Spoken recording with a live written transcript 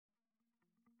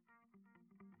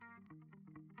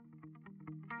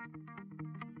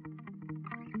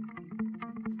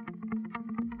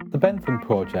The Bentham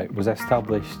project was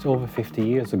established over 50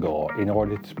 years ago in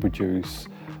order to produce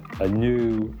a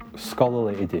new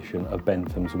scholarly edition of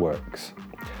Bentham's works.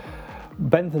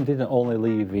 Bentham didn't only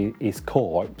leave his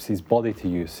corpse, his body to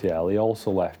UCL, he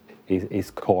also left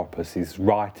his corpus, his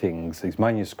writings, his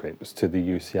manuscripts to the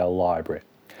UCL library.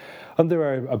 And there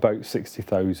are about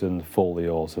 60,000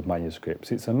 folios of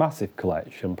manuscripts. It's a massive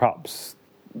collection, perhaps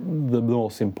the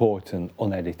most important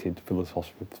unedited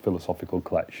philosophical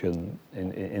collection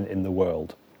in the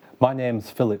world. My name's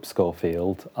Philip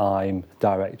Schofield. I'm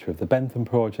director of the Bentham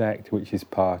project, which is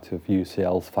part of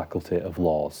UCL's Faculty of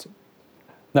Laws.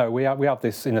 Now, we have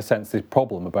this, in a sense, this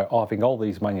problem about having all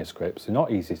these manuscripts. They're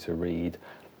not easy to read.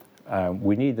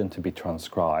 We need them to be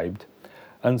transcribed.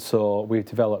 And so we've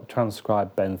developed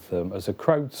Transcribe Bentham as a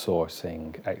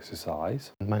crowdsourcing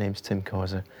exercise. My name's Tim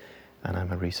Causer, and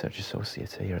I'm a research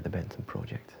associate here at the Bentham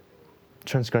project.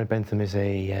 Transcribe Bentham is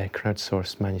a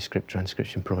crowdsourced manuscript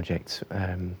transcription project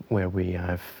where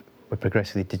we're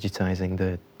progressively digitising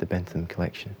the Bentham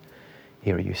collection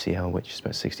here at UCL, which is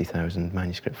about 60,000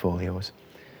 manuscript folios.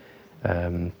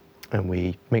 And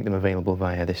we make them available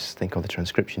via this thing called the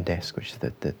transcription desk, which is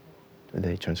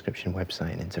the transcription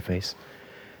website and interface.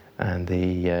 And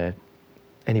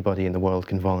anybody in the world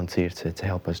can volunteer to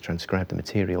help us transcribe the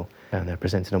material, and they're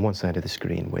presented on one side of the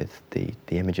screen with the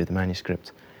image of the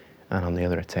manuscript, and on the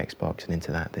other a text box, and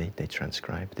into that they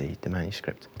transcribe the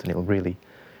manuscript. And it'll really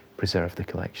preserve the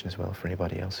collection as well for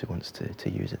anybody else who wants to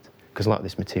use it. Because a lot of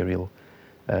this material,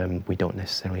 we don't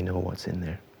necessarily know what's in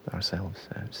there ourselves,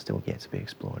 still yet to be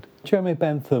explored. Jeremy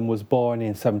Bentham was born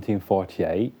in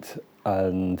 1748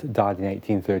 and died in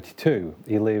 1832.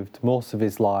 He lived most of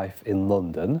his life in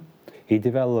London. He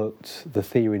developed the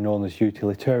theory known as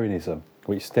utilitarianism,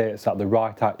 which states that the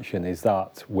right action is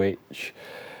that which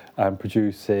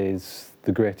produces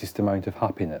the greatest amount of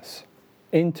happiness.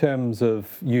 In terms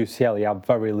of UCL, he had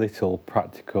very little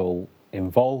practical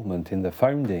involvement in the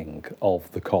founding of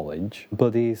the college,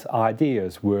 but his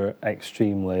ideas were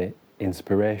extremely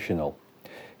inspirational.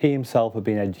 He himself had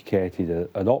been educated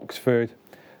at Oxford.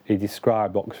 He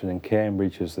described Oxford and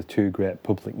Cambridge as the two great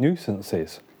public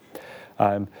nuisances,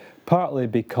 partly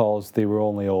because they were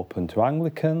only open to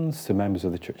Anglicans, to members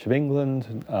of the Church of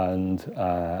England,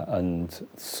 and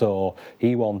so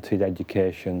he wanted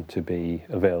education to be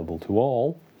available to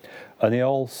all, and he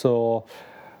also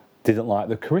didn't like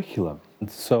the curriculum.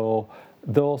 And so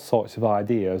those sorts of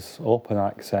ideas, open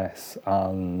access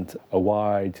and a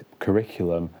wide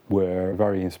curriculum, were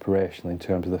very inspirational in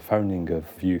terms of the founding of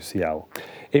UCL.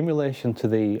 In relation to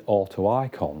the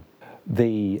auto-icon,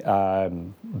 the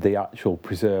actual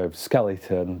preserved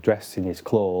skeleton dressed in his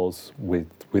clothes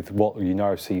with what you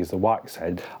now see as the wax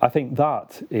head, I think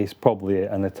that is probably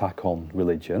an attack on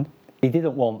religion. He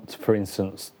didn't want, for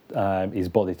instance, his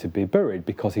body to be buried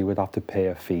because he would have to pay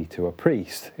a fee to a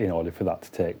priest in order for that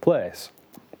to take place.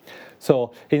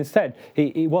 So instead,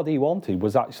 what he wanted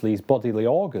was actually his bodily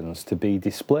organs to be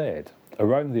displayed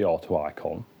around the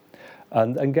auto-icon.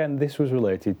 And again, this was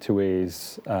related to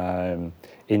his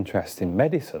interest in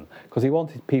medicine, because he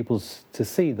wanted people to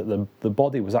see that the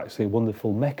body was actually a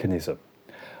wonderful mechanism.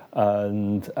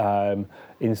 And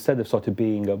instead of sort of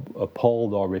being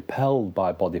appalled or repelled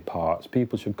by body parts,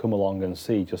 people should come along and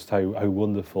see just how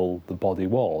wonderful the body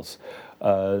was.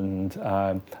 And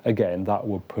again, that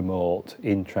would promote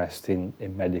interest in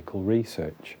medical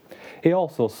research. He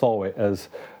also saw it as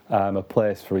a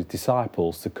place for his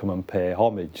disciples to come and pay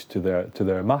homage to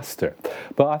their master.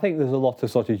 But I think there's a lot of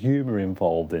sort of humour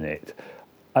involved in it.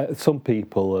 Some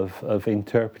people have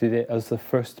interpreted it as the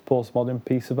first postmodern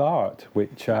piece of art,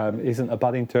 which isn't a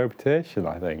bad interpretation,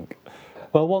 I think.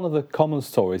 Well, one of the common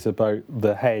stories about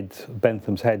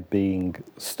Bentham's head being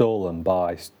stolen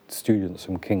by students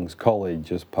from King's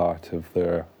College as part of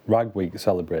their Rag Week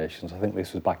celebrations, I think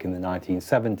this was back in the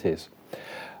 1970s.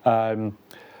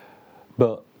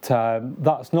 But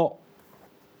that's not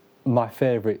my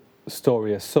favourite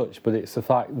story as such, but it's the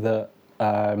fact that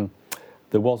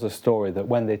there was a story that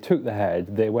when they took the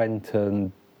head, they went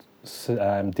and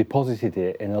deposited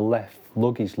it in a left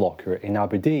luggage locker in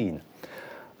Aberdeen,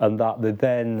 and that the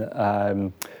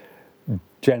then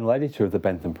general editor of the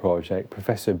Bentham project,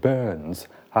 Professor Burns,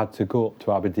 had to go up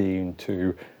to Aberdeen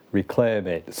to reclaim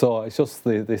it. So it's just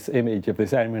this image of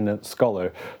this eminent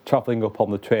scholar travelling up on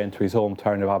the train to his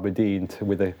hometown of Aberdeen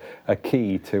with a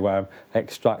key to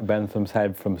extract Bentham's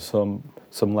head from some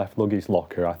left luggage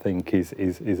locker. I think is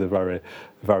a very,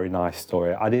 very nice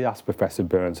story. I did ask Professor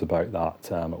Burns about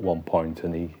that at one point,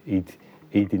 and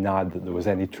he denied that there was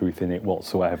any truth in it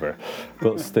whatsoever.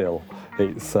 But still,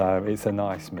 it's a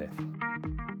nice myth.